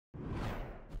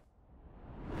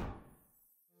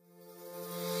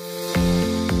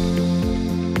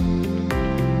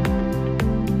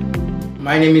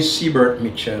My name is Seabert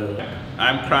Mitchell.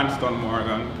 I'm Cranston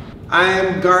Morgan.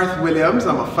 I'm Garth Williams.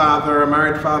 I'm a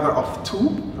married father of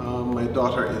two. My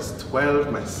daughter is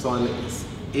 12, my son is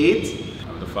 8.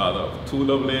 I'm the father of two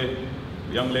lovely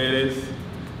young ladies,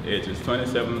 ages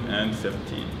 27 and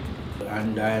 17.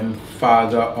 And I'm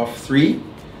father of 3,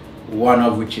 one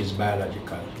of which is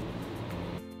biological.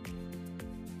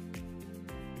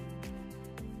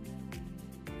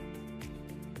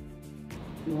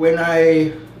 When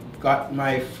I got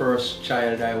my first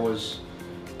child, I was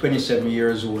 27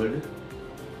 years old.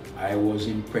 I was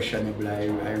impressionable. I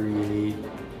really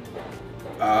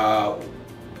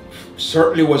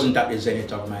certainly wasn't at the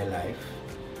zenith of my life.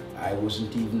 I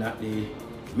wasn't even at the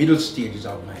middle stages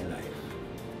of my life.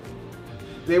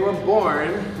 They were born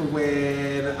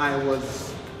when I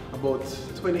was about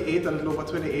 28, a little over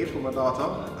 28 for my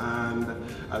daughter, and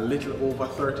a little over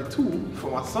 32 for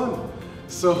my son.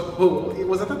 So it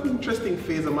was at an interesting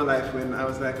phase of my life when I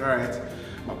was like, all right,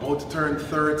 I'm about to turn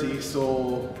 30,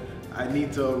 so I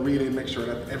need to really make sure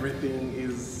that everything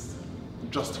is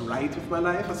just right with my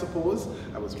life, I suppose.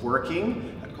 I was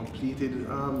working, I completed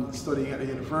studying at the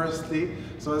university,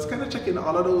 so I was kind of checking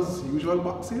all of those usual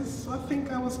boxes. So I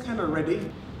think I was kind of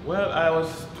ready. Well, I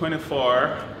was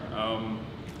 24,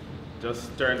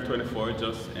 just turned 24,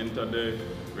 just entered the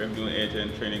Revenue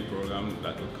Agent Training Program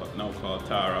that we now call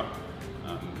TARA.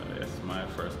 And yes, my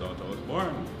first daughter was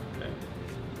born then.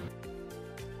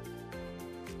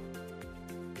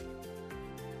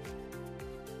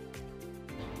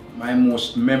 My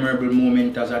most memorable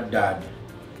moment as a dad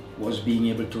was being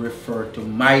able to refer to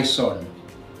my son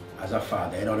as a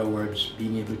father. In other words,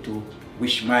 being able to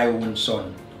wish my own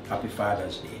son Happy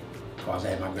Father's Day, because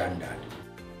I'm a granddad.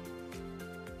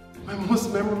 My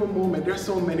most memorable moment, there's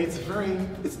so many, it's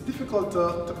difficult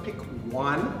to pick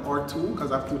one or two,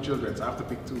 because I have 2 children, so I have to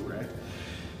pick 2, right?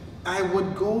 I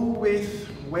would go with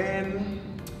when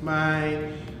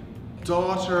my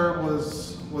daughter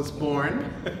was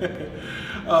born,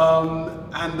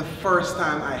 and the first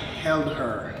time I held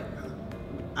her,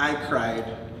 I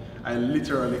cried. I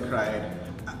literally cried.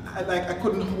 I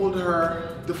couldn't hold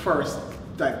her the first,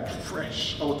 like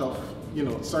fresh out of,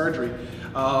 surgery.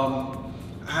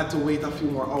 I had to wait a few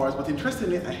more hours, but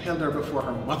interestingly, I held her before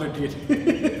her mother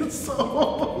did.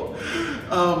 So,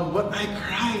 but I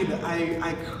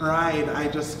cried, I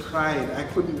just cried. I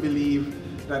couldn't believe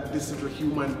that this little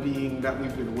human being that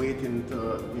we've been waiting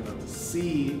to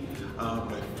see,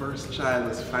 my first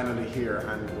child is finally here,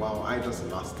 and wow, I just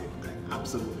lost it. I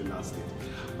absolutely lost it.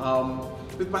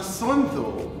 With my son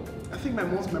though, I think my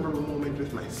most memorable moment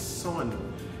with my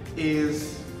son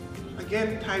is,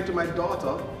 again, tied to my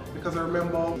daughter, because I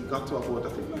remember he got to about, I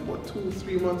think about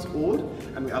 2-3 months old,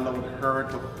 and we allowed her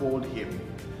to hold him.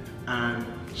 And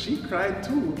she cried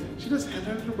too. She just held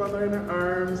her little brother in her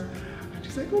arms, and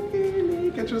she's like, okay,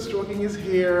 Nick, and she was stroking his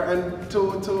hair, and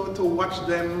to watch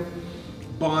them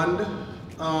bond,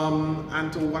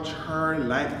 and to watch her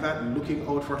like that, looking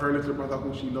out for her little brother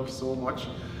who she loves so much.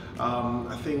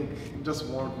 I think it just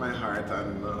warmed my heart,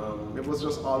 and it was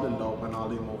just all the love and all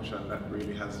the emotion that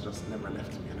really has just never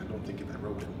left me, and I don't think it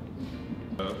ever will.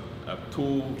 I have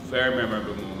 2 very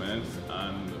memorable moments,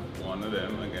 and one of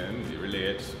them, again, it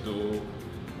relates to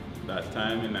that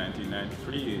time in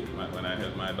 1993 when I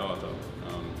held my daughter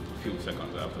a few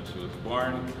seconds after she was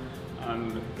born.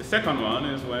 And the second one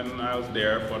is when I was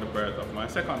there for the birth of my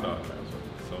second daughter.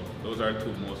 So those are 2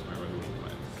 most memorable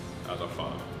moments as a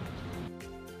father.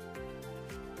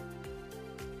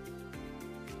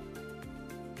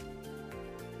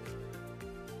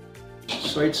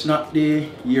 So it's not the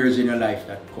years in your life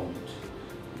that count,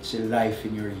 it's a life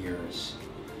in your years.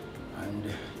 And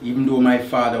even though my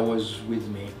father was with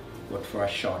me, but for a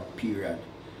short period,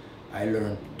 I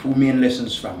learned 2 main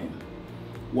lessons from him.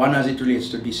 One, as it relates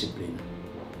to discipline.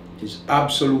 It is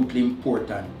absolutely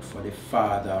important for the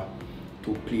father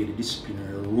to play the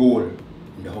disciplinary role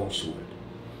in the household,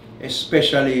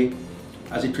 especially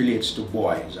as it relates to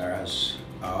boys, or as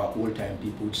old-time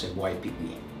people would say, boy pick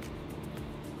me.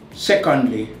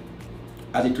 Secondly,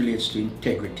 as it relates to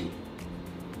integrity.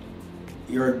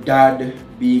 Your dad,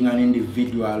 being an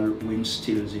individual who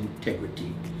instills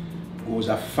integrity, goes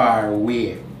a far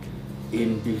way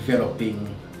in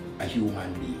developing a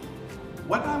human being.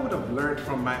 What I would have learned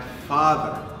from my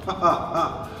father,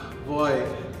 boy,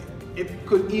 it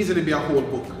could easily be a whole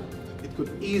book. It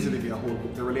could easily be a whole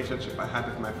book, the relationship I had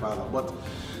with my father. But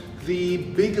the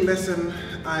big lesson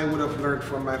I would have learned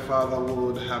from my father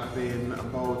would have been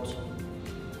about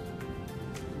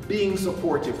being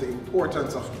supportive, the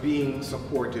importance of being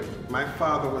supportive. My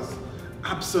father was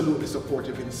absolutely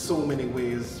supportive in so many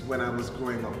ways when I was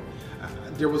growing up.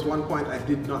 There was one point I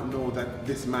did not know that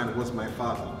this man was my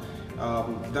father.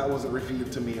 That wasn't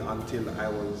revealed to me until I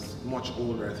was much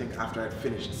older, I think after I'd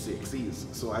finished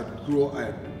 6Es. So I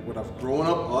would have grown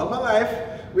up all my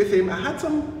life with him. I had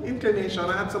some inclination,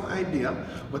 I had some idea,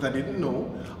 but I didn't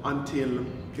know until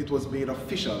it was made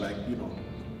official, like, you know,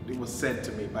 it was said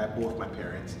to me by both my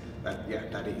parents that, yeah,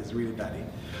 daddy is really daddy.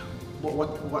 But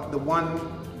what the one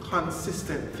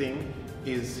consistent thing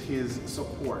is his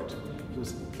support. He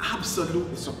was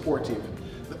absolutely supportive.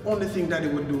 The only thing that he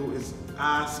would do is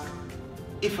ask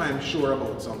if I'm sure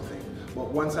about something.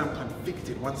 But once I'm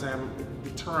convicted, once I'm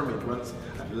determined, once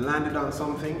I've landed on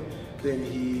something, then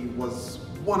he was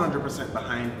 100%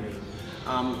 behind me.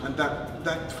 And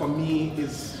that for me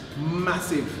is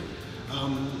massive.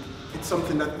 It's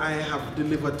something that I have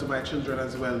delivered to my children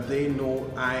as well. They know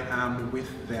I am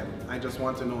with them. I just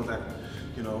want to know that,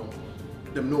 you know,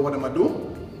 them know what I'm gonna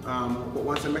do. But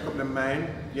once they make up their mind,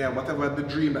 yeah, whatever the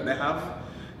dream that they have,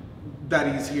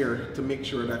 Daddy's here to make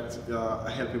sure that I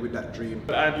help you with that dream.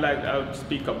 I would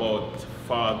speak about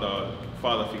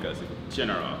father figures in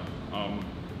general.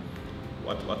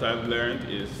 What I've learned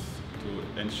is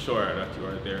to ensure that you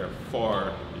are there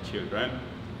for the children.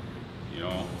 You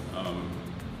know,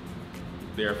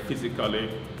 they're physically,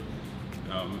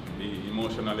 be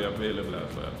emotionally available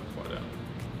as well for them.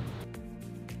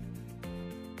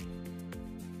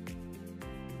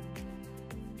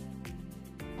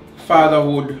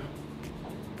 Fatherhood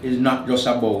is not just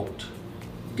about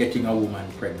getting a woman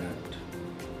pregnant.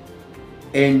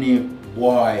 Any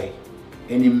boy,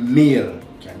 any male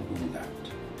can do that.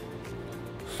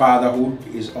 Fatherhood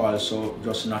is also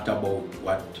just not about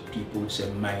what people would say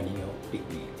minding your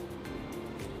picnic.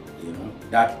 You know,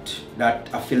 that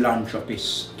a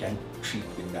philanthropist can treat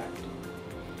with that.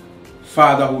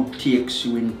 Fatherhood takes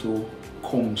you into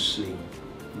counseling,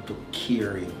 into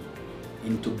caring,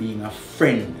 into being a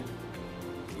friend,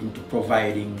 into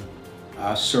providing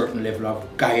a certain level of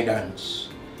guidance,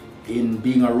 in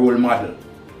being a role model.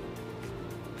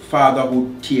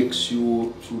 Fatherhood takes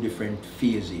you through different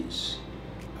phases.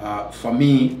 For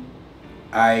me,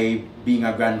 being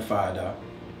a grandfather,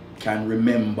 can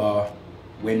remember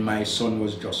when my son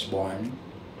was just born,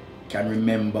 can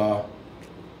remember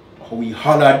how he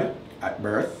hollered at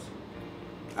birth.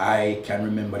 I can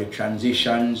remember the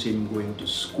transitions, him going to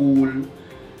school,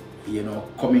 you know,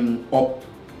 coming up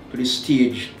to the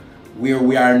stage where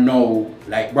we are now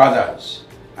like brothers,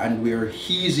 and where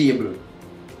he's able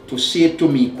to say to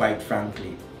me quite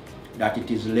frankly that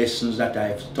it is lessons that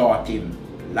I've taught him,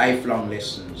 lifelong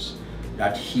lessons,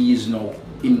 that he is now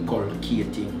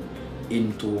inculcating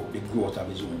into the growth of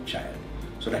his own child.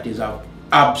 So that is of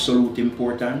absolute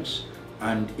importance,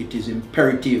 and it is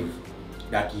imperative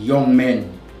that young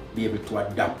men be able to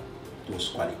adapt those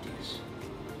qualities.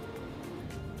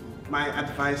 My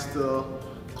advice to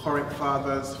current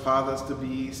fathers,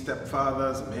 fathers-to-be,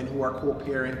 stepfathers, men who are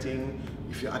co-parenting,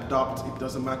 if you adopt, it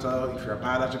doesn't matter if you're a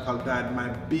biological dad, my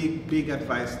big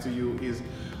advice to you is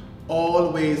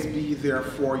always be there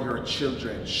for your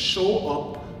children. Show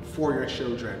up for your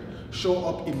children. Show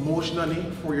up emotionally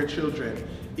for your children.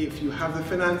 If you have the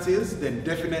finances, then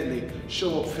definitely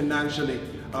show up financially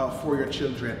for your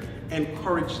children.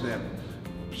 Encourage them.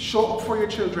 Show up for your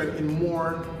children in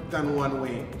more than one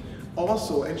way.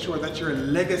 Also, ensure that your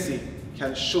legacy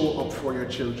can show up for your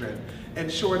children.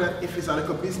 Ensure that if it's like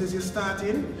a business you're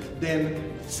starting,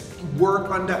 then work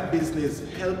on that business.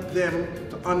 Help them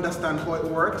to understand how it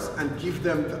works and give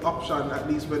them the option, at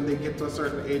least when they get to a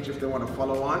certain age, if they want to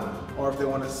follow on, or if they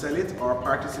want to sell it, or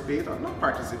participate, or not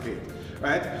participate,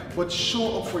 right? But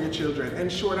show up for your children.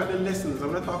 Ensure that the lessons,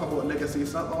 I'm going to talk about legacy,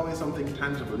 it's not always something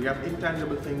tangible. You have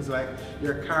intangible things like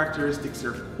your characteristics,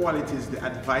 your qualities, the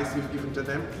advice you've given to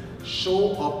them.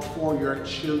 Show up for your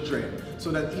children, so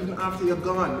that even after you're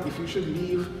gone, if you should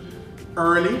leave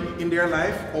early in their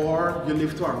life or you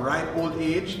live to a ripe old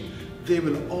age, they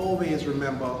will always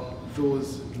remember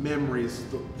those memories,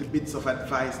 the bits of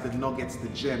advice, the nuggets, the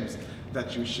gems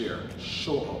that you share.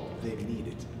 Show up, they need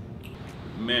it.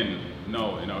 Men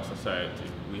now in our society,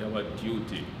 we have a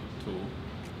duty to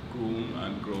groom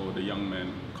and grow the young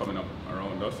men coming up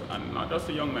around us, and not just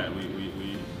the young men, we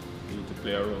need to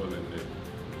play a role in the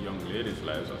young ladies'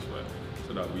 lives as well,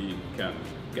 so that we can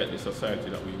get the society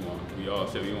that we want. We all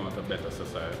say we want a better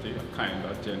society, a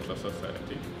kinder, gentler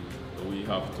society. So we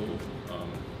have to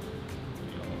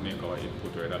make our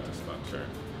input where that is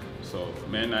concerned. So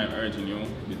men, I'm urging you,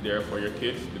 be there for your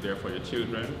kids, be there for your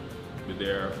children, be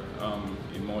there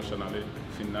emotionally,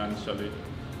 financially,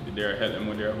 be there, help them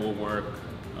with their homework,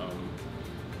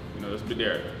 just be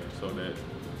there so that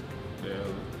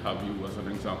they'll have you as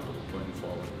an example going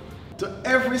forward. To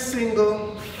every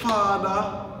single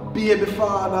father, baby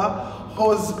father,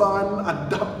 husband,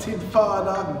 adopted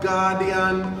father,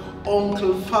 guardian,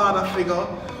 uncle, father figure,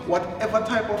 whatever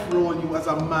type of role you as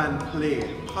a man play,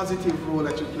 positive role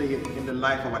that you play in the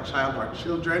life of a child or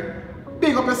children,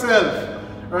 big up yourself,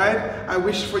 right? I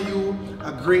wish for you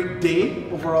a great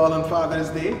day overall on Father's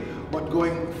Day, but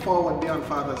going forward beyond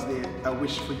Father's Day, I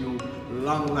wish for you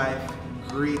long life,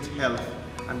 great health,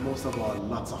 and most of all,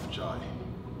 lots of joy.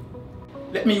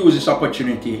 Let me use this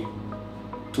opportunity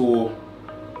to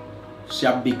say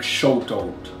a big shout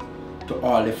out to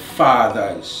all the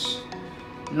fathers,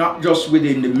 not just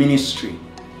within the ministry,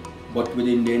 but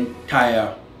within the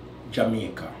entire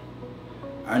Jamaica.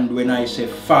 And when I say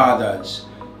fathers,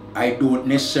 I don't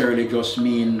necessarily just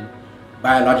mean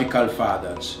biological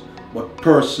fathers, but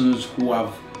persons who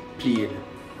have played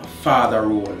a father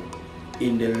role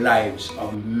in the lives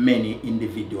of many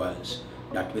individuals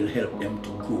that will help them to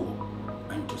grow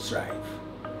and to thrive.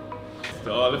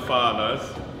 To all the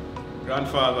fathers,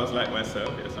 grandfathers like myself,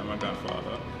 yes, I'm a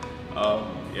grandfather.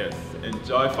 Yes,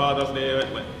 enjoy Father's Day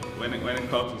when it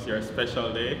comes to your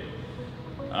special day,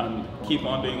 and keep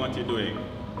on doing what you're doing.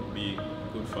 Be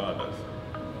good fathers.